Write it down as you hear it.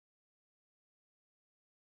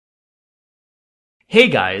Hey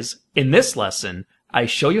guys, in this lesson, I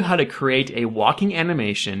show you how to create a walking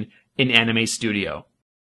animation in Anime Studio.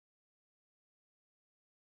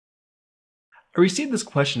 I received this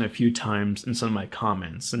question a few times in some of my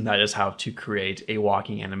comments, and that is how to create a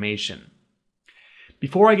walking animation.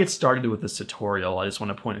 Before I get started with this tutorial, I just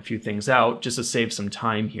want to point a few things out just to save some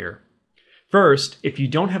time here. First, if you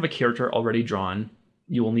don't have a character already drawn,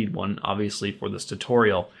 you will need one, obviously, for this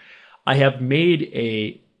tutorial. I have made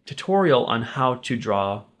a tutorial on how to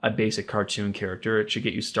draw a basic cartoon character. It should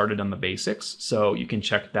get you started on the basics, so you can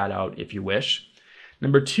check that out if you wish.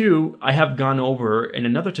 Number two, I have gone over in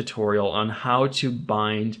another tutorial on how to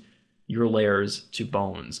bind your layers to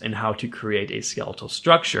bones and how to create a skeletal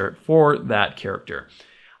structure for that character.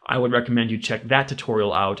 I would recommend you check that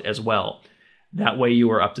tutorial out as well. That way you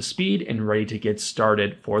are up to speed and ready to get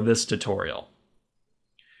started for this tutorial.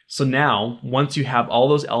 So now, once you have all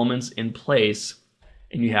those elements in place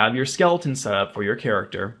and you have your skeleton set up for your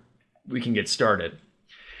character, we can get started.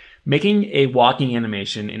 Making a walking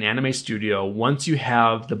animation in Anime Studio, once you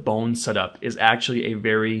have the bones set up, is actually a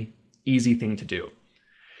very easy thing to do.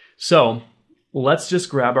 So let's just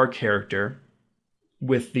grab our character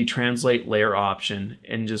with the translate layer option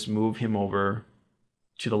and just move him over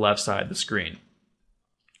to the left side of the screen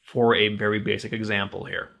for a very basic example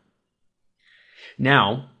here.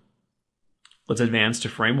 Now, let's advance to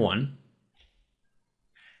frame 1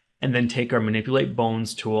 and then take our manipulate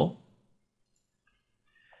bones tool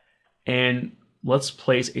and let's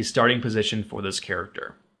place a starting position for this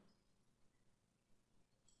character.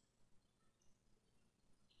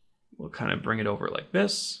 We'll kind of bring it over like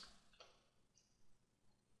this.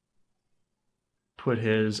 Put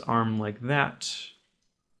his arm like that.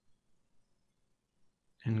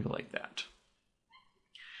 And go like that.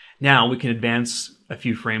 Now we can advance a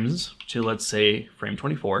few frames to, let's say, frame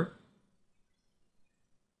 24.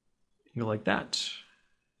 Go like that.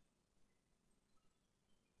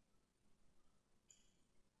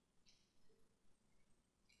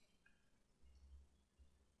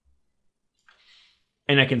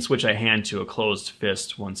 And I can switch a hand to a closed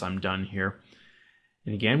fist once I'm done here.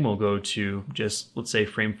 And again, we'll go to just, let's say,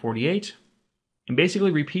 frame 48 and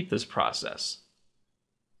basically repeat this process.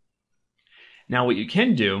 Now what you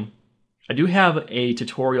can do, I do have a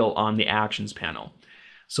tutorial on the actions panel.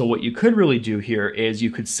 So what you could really do here is you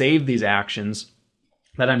could save these actions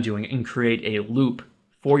that I'm doing and create a loop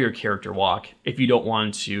for your character walk if you don't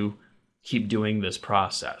want to keep doing this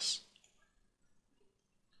process.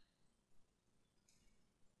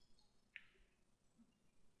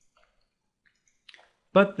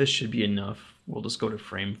 But this should be enough. We'll just go to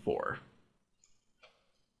frame 4.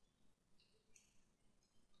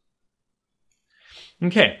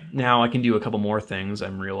 Okay, now I can do a couple more things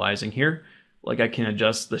I'm realizing here. Like I can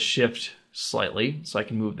adjust the shift slightly, so I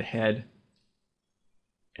can move the head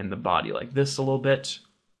and the body like this a little bit.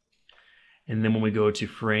 And then when we go to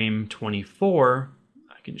frame 24,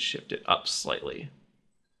 I can shift it up slightly.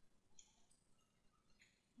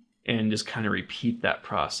 And just kind of repeat that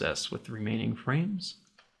process with the remaining frames.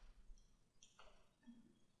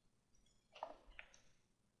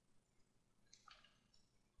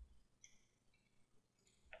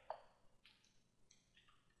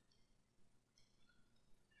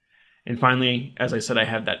 And finally, as I said, I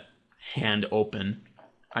have that hand open.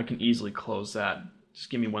 I can easily close that. Just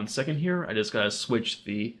give me 1 second here. I just gotta switch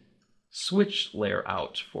the switch layer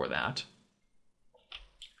out for that.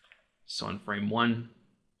 So in frame 1,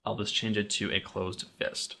 I'll just change it to a closed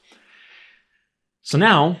fist. So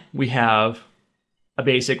now we have a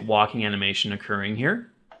basic walking animation occurring here.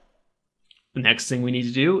 The next thing we need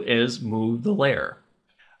to do is move the layer.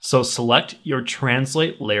 So select your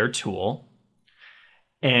translate layer tool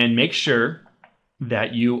and make sure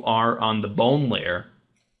that you are on the bone layer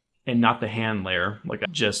and not the hand layer like I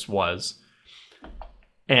just was.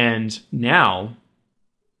 And now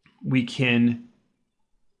we can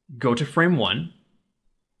go to frame 1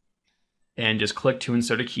 and just click to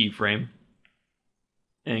insert a keyframe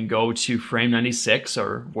and go to frame 96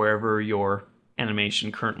 or wherever your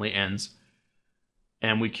animation currently ends.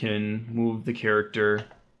 And we can move the character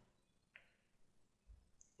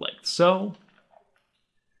like so.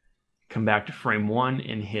 Come back to frame 1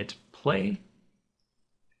 and hit play.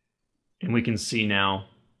 And we can see now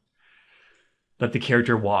that the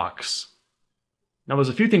character walks. Now there's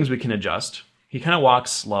a few things we can adjust. He kind of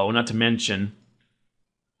walks slow, not to mention,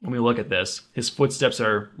 when we look at this, his footsteps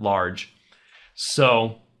are large.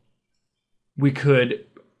 So we could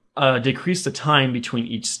decrease the time between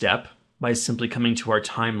each step by simply coming to our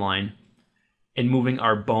timeline and moving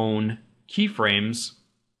our bone keyframes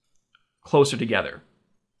closer together.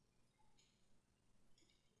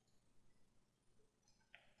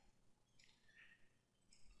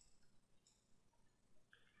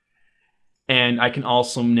 And I can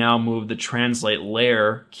also now move the translate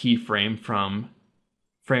layer keyframe from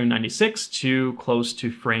frame 96 to close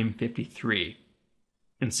to frame 53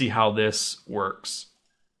 and see how this works.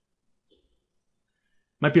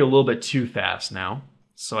 Might be a little bit too fast now,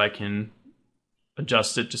 so I can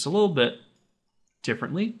adjust it just a little bit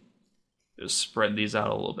differently. Just spread these out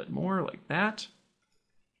a little bit more like that,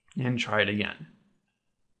 and try it again.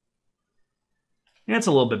 And it's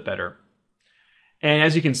a little bit better. And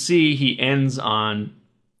as you can see, he ends on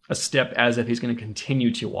a step as if he's going to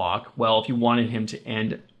continue to walk. Well, if you wanted him to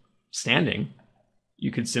end standing,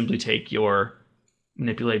 you could simply take your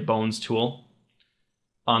Manipulate Bones tool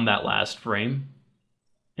on that last frame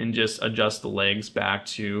and just adjust the legs back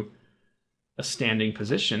to a standing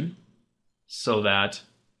position so that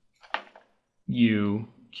you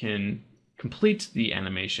can complete the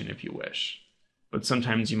animation if you wish. But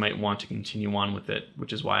sometimes you might want to continue on with it,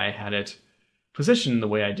 which is why I had it positioned the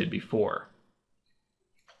way I did before.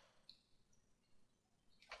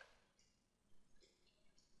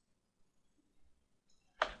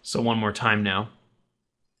 So one more time now.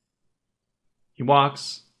 He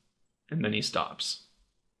walks, and then he stops.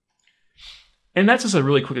 And that's just a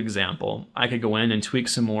really quick example. I could go in and tweak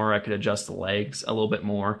some more. I could adjust the legs a little bit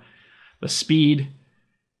more, the speed,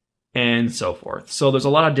 and so forth. So there's a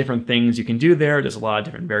lot of different things you can do there. There's a lot of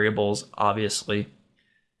different variables, obviously.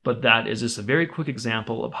 But that is just a very quick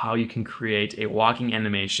example of how you can create a walking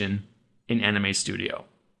animation in Anime Studio.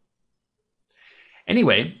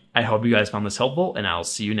 Anyway, I hope you guys found this helpful, and I'll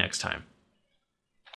see you next time.